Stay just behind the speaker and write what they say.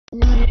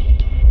And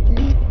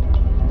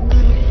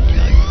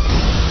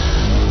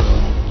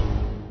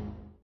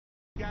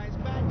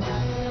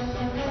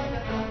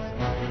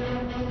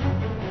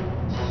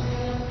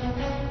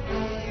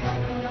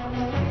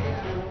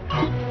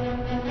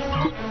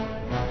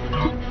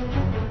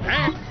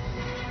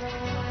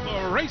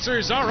the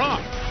racers are off.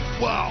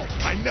 Wow,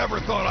 I never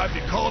thought I'd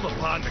be called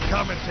upon to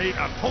commentate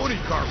on pony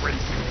car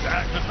racing,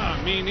 Zach.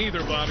 Me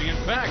neither, Bobby. In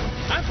fact,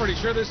 I'm pretty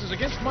sure this is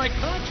against my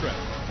contract.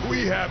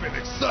 We have an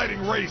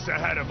exciting race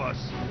ahead of us.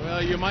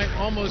 Well, you might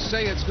almost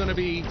say it's going to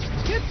be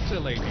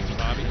titillating,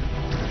 Bobby.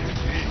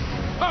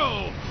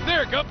 Oh,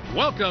 there it goes.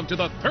 Welcome to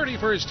the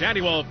 31st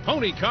Annual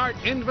Pony Kart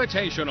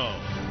Invitational.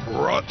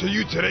 Brought to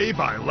you today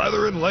by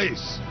Leather and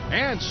Lace.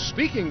 And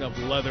speaking of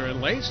leather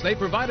and lace, they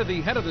provided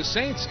the head of the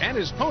Saints and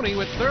his pony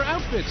with their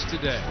outfits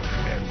today.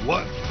 And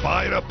what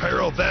fine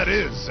apparel that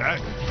is, Zach.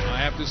 I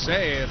have to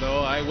say, though,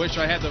 I wish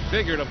I had the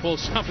figure to pull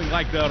something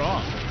like that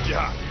off.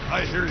 Yeah,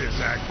 I hear you,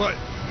 Zach, but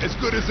as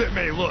good as it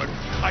may look,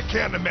 I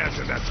can't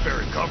imagine that's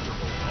very comfortable.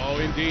 Oh,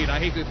 indeed. I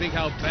hate to think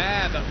how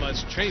bad that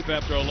must chafe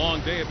after a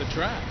long day at the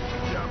track.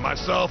 Yeah,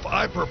 myself,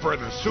 I prefer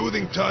the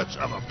soothing touch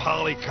of a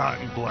poly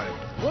cotton blend.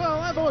 Well,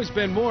 I've always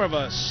been more of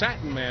a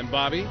satin man,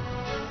 Bobby.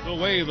 The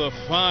way the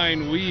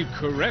fine weave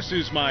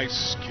caresses my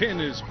skin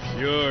is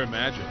pure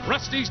magic.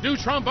 Rusty's new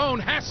trombone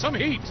has some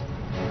heat.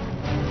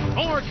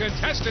 4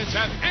 contestants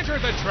have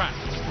entered the track.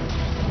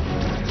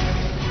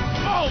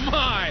 Oh,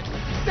 my!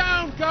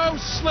 Down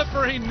goes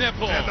Slippery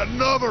Nipple. And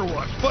another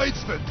one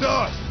bites the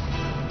dust.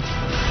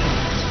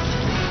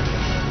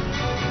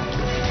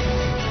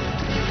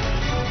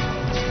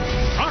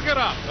 Rock it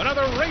up.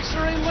 Another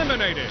racer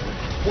eliminated.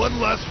 One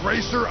less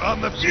racer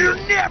on the field. You're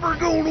never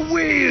going to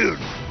win.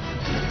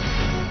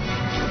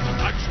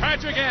 A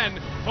tragic end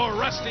for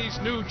Rusty's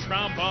new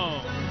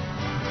trombone.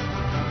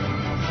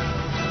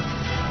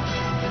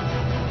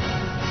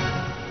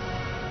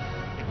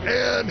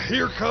 And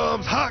here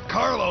comes Hot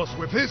Carlos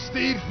with his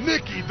steed,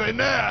 Nicky the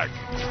Nag.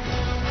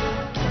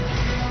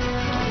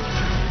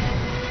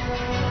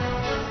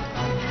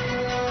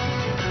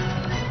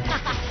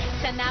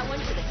 Send that one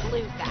to the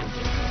glue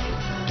factory.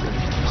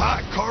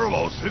 Hot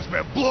Carlos has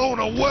been blown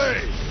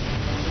away.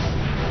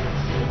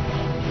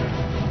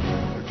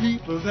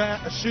 Keep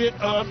that shit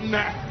up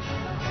now.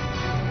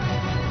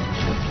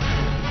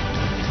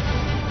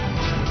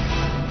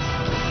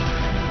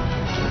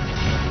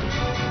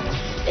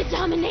 The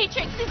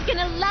dominatrix is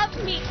gonna love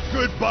me.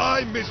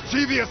 Goodbye,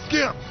 mischievous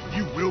skimp.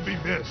 You will be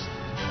missed.